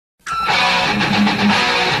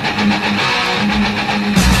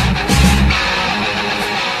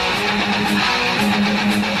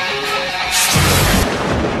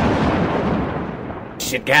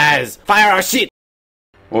guys, fire our shit!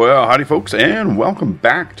 Well, howdy folks, and welcome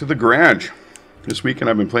back to the garage. This weekend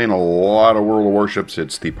I've been playing a lot of World of Warships.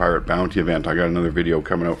 It's the Pirate Bounty event. I got another video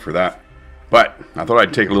coming out for that. But I thought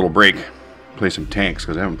I'd take a little break, play some tanks,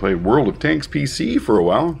 because I haven't played World of Tanks PC for a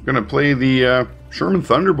while. I'm going to play the Sherman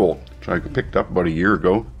Thunderbolt, which I picked up about a year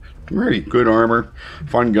ago. Really good armor,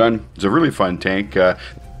 fun gun. It's a really fun tank.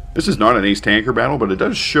 This is not an ace tanker battle, but it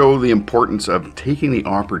does show the importance of taking the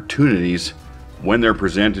opportunities when they're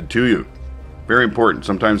presented to you. Very important.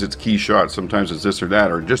 Sometimes it's key shots, sometimes it's this or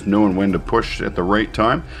that, or just knowing when to push at the right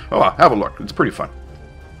time. Oh, have a look. It's pretty fun.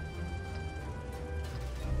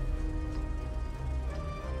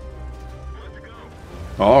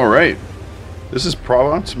 Alright. This is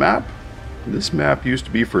Provence map. This map used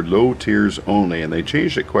to be for low tiers only, and they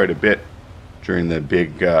changed it quite a bit during the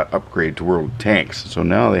big upgrade to World of Tanks. So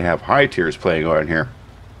now they have high tiers playing on here,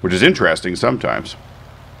 which is interesting sometimes.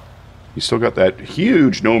 You still got that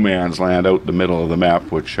huge no man's land out the middle of the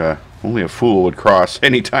map, which only a fool would cross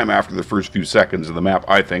anytime after the first few seconds of the map,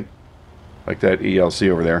 I think. Like that ELC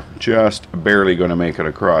over there. Just barely going to make it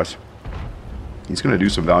across. He's going to do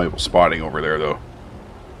some valuable spotting over there, though.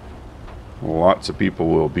 Lots of people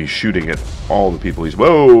will be shooting at all the people he's...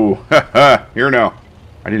 Whoa! Haha! Here now.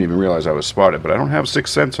 I didn't even realize I was spotted, but I don't have 6th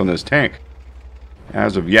sense on this tank.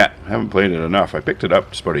 As of yet. I haven't played it enough. I picked it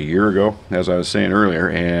up just about a year ago, as I was saying earlier,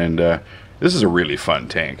 and this is a really fun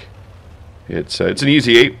tank. It's an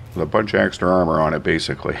easy 8 with a bunch of extra armor on it,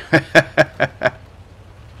 basically.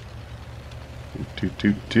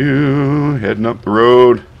 Heading up the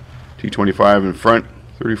road. T25 in front.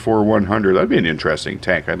 34-100. That'd be an interesting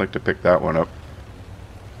tank. I'd like to pick that one up.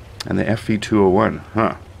 And the FV201.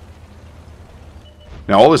 Huh.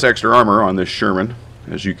 Now, all this extra armor on this Sherman,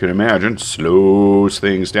 as you can imagine, slows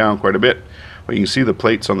things down quite a bit. But you can see the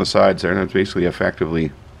plates on the sides there. That's basically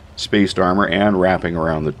effectively spaced armor and wrapping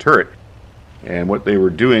around the turret. And what they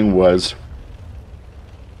were doing was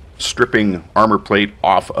stripping armor plate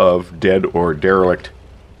off of dead or derelict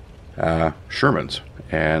Shermans.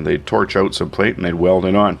 And they'd torch out some plate and they'd weld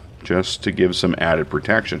it on just to give some added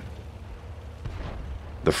protection.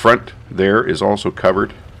 The front there is also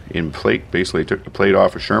covered in plate. Basically took the plate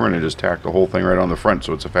off of Sherman and just tacked the whole thing right on the front,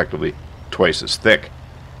 so it's effectively twice as thick.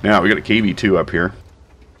 Now we got a KV2 up here.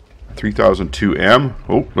 3002M.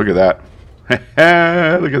 Oh, look at that.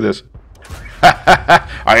 Look at this.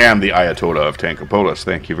 I am the Ayatollah of Tankopolis.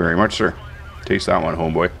 Thank you very much, sir. Taste that one,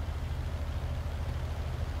 homeboy.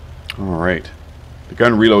 Alright. The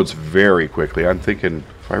gun reloads very quickly. I'm thinking,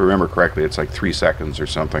 if I remember correctly, it's like 3 seconds or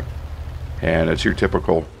something. And it's your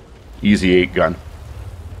typical easy 8 gun.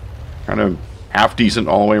 Kind of half decent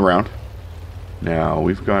all the way around. Now,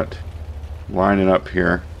 we've got lining up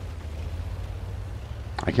here.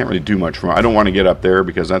 I can't really do much from it. I don't want to get up there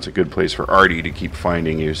because that's a good place for Artie to keep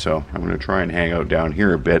finding you. So I'm going to try and hang out down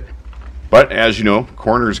here a bit. But as you know,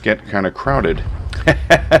 corners get kind of crowded.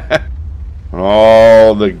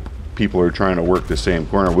 All the people are trying to work the same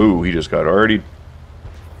corner. Woo, he just got Artie.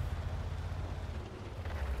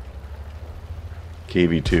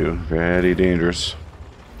 KV2, very dangerous.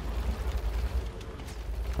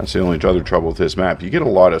 That's the only other trouble with this map. You get a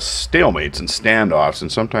lot of stalemates and standoffs,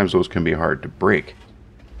 and sometimes those can be hard to break.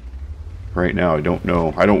 Right now, I don't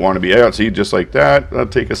know. I don't want to be out. See, just like that. That'll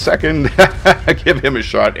take a second. Give him a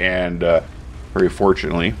shot, and very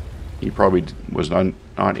fortunately, he probably was not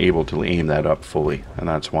able to aim that up fully, and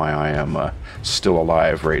that's why I am still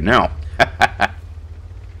alive right now.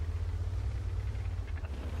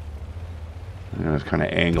 I'm going to kind of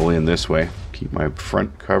angle in this way. Keep my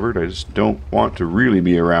front covered. I just don't want to really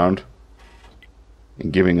be around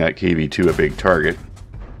and giving that KV2 a big target.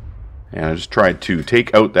 And I just tried to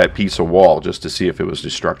take out that piece of wall just to see if it was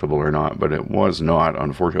destructible or not, but it was not,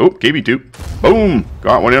 unfortunately. Oh, KV2. Boom!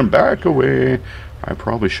 Got one in. Back away. I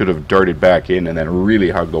probably should have darted back in and then really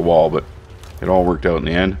hugged the wall, but it all worked out in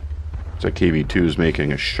the end. So KV2 is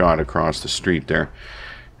making a shot across the street there.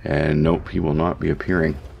 And nope, he will not be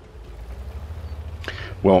appearing.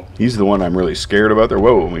 Well, he's the one I'm really scared about there.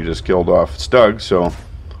 Whoa, we just killed off Stug, so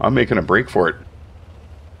I'm making a break for it.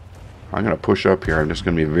 I'm going to push up here. I'm just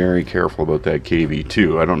going to be very careful about that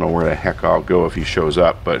KV2. I don't know where the heck I'll go if he shows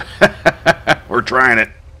up, but we're trying it.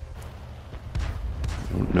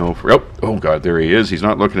 I don't know if... Oh, God, there he is. He's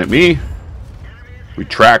not looking at me. We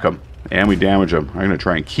track him, and we damage him. I'm going to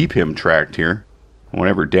try and keep him tracked here.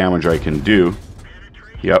 Whatever damage I can do.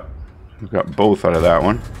 Yep. We've got both out of that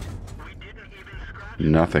one.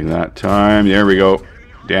 Nothing that time. There we go.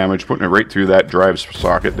 Damage. Putting it right through that drive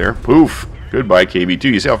socket there. Poof. Goodbye, KB2.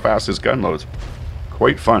 You see how fast this gun loads.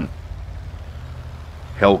 Quite fun.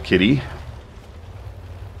 Hell Kitty.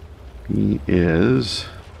 He is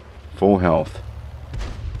full health.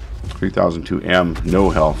 3002M, no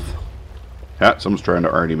health. Yeah, someone's trying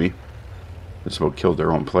to arty me. Just about killed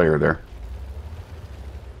their own player there.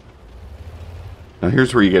 Now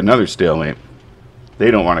here's where you get another stalemate. They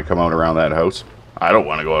don't want to come out around that house. I don't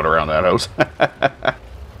want to go out around that house. What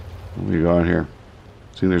do we got here?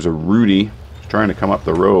 See, there's a Rudy trying to come up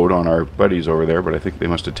the road on our buddies over there, but I think they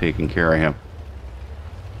must have taken care of him.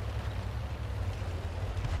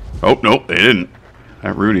 Oh, nope, they didn't.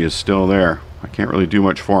 That Rudy is still there. I can't really do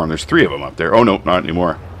much for him. There's 3 of them up there. Oh, nope, not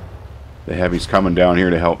anymore. The heavy's coming down here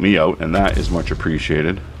to help me out, and that is much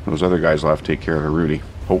appreciated. Those other guys will have to take care of the Rudy,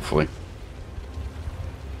 hopefully.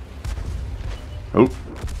 Oh,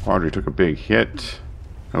 Audrey took a big hit.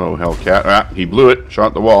 Hello, Hellcat. Ah, he blew it.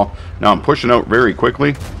 Shot the wall. Now I'm pushing out very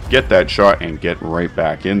quickly. Get that shot and get right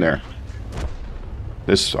back in there.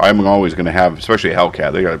 This, I'm always going to have, especially a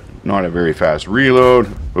Hellcat. They got not a very fast reload.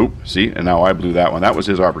 Oop, see? And now I blew that one. That was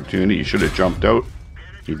his opportunity. He should have jumped out.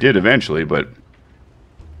 He did eventually, but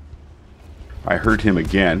I hurt him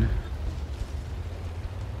again.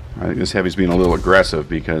 I think this heavy's being a little aggressive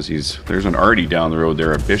because there's an arty down the road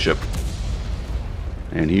there, a Bishop.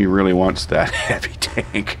 And he really wants that heavy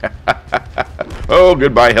tank. Oh,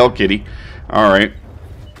 goodbye, Hell Kitty. Alright.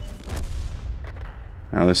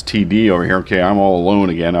 Now this TD over here. Okay, I'm all alone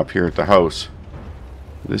again up here at the house.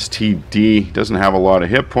 This TD doesn't have a lot of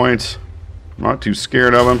hit points. I'm not too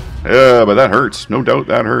scared of him. But that hurts. No doubt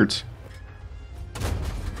that hurts.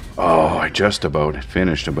 Oh, I just about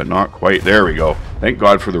finished him, but not quite. There we go. Thank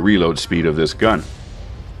God for the reload speed of this gun.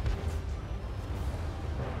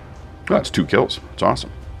 Oh, that's 2 kills. It's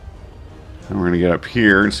awesome. And we're going to get up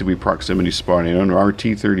here and see if we proximity spotting under our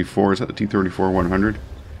T-34. Is that the T-34-100?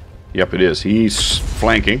 Yep, it is. He's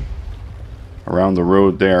flanking around the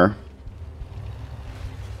road there.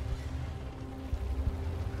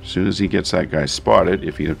 As soon as he gets that guy spotted,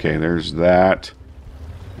 if he... Okay, there's that.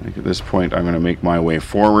 I think at this point I'm going to make my way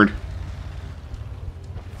forward.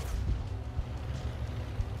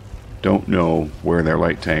 Don't know where their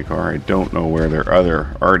light tank are. I don't know where their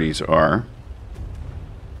other arties are.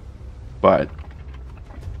 But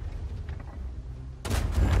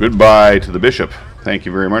goodbye to the Bishop. Thank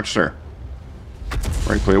you very much, sir.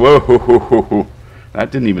 Right play. Whoa, ho, ho, ho, ho.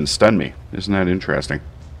 That didn't even stun me. Isn't that interesting?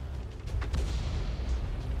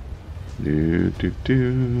 Do, do,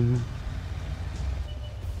 do.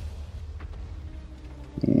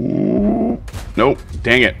 Ooh. Nope.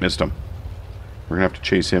 Dang it. Missed him. We're going to have to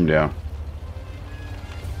chase him down.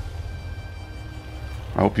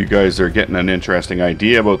 I hope you guys are getting an interesting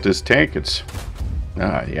idea about this tank. It's...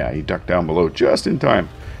 yeah, he ducked down below just in time.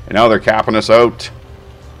 And now they're capping us out.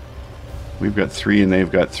 We've got 3 and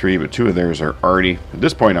they've got 3, but 2 of theirs are arty. At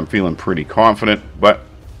this point I'm feeling pretty confident, but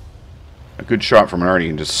a good shot from an arty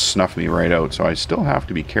can just snuff me right out, so I still have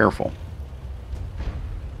to be careful.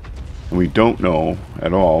 And we don't know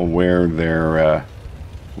at all where their...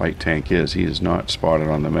 light tank is. He is not spotted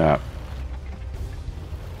on the map.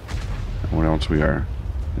 What else we are?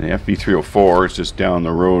 The FV304 is just down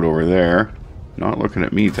the road over there. Not looking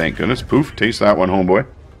at me, thank goodness. Poof, taste that one, homeboy.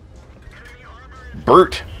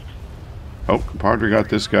 Bert! Oh, compadre got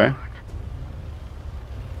this guy.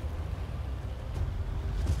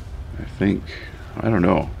 I think... I don't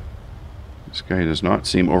know. This guy does not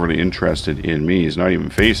seem overly interested in me. He's not even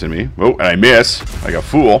facing me. Oh, and I miss! Like a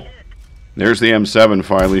fool. There's the M7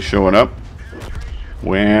 finally showing up.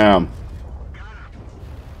 Wham!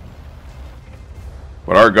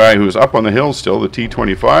 But our guy who's up on the hill still, the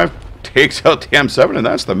T25, takes out the M7, and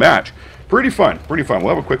that's the match. Pretty fun, pretty fun.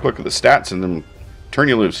 We'll have a quick look at the stats and then turn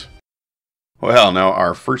you loose. Well, now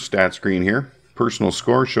our first stat screen here. Personal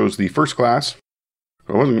score shows the first class.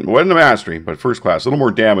 It wasn't a mastery, but first class. A little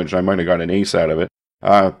more damage. I might have got an ace out of it.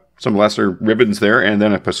 Some lesser ribbons there, and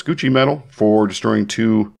then a Pascucci medal for destroying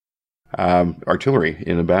 2 artillery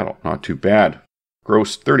in a battle. Not too bad.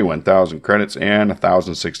 Gross 31,000 credits and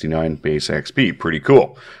 1,069 base XP. Pretty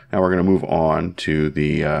cool. Now we're going to move on to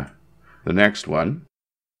the next one.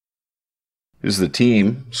 This is the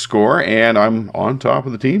team score, and I'm on top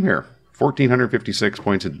of the team here. 1,456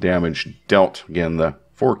 points of damage dealt. Again, the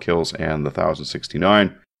 4 kills and the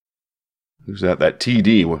 1,069. Who's that? That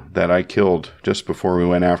TD that I killed just before we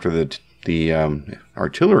went after the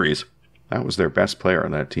artilleries. That was their best player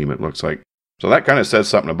on that team, it looks like. So that kind of says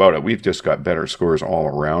something about it. We've just got better scores all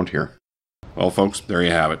around here. Well, folks, there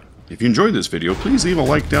you have it. If you enjoyed this video, please leave a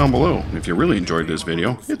like down below. And if you really enjoyed this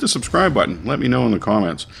video, hit the subscribe button. Let me know in the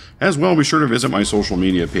comments. As well, be sure to visit my social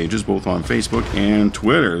media pages, both on Facebook and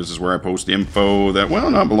Twitter. This is where I post info that, well,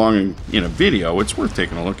 not belonging in a video, it's worth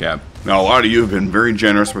taking a look at. Now, a lot of you have been very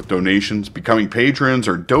generous with donations, becoming patrons,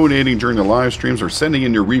 or donating during the live streams, or sending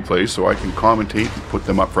in your replays so I can commentate and put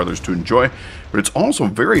them up for others to enjoy. But it's also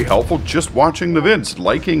very helpful just watching the vids,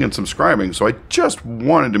 liking and subscribing. So I just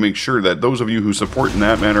wanted to make sure that those of you who support in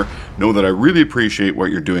that manner know that I really appreciate what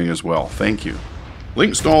you're doing as well. Thank you.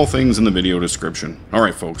 Links to all things in the video description.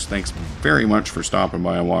 Alright folks, thanks very much for stopping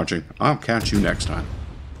by and watching. I'll catch you next time.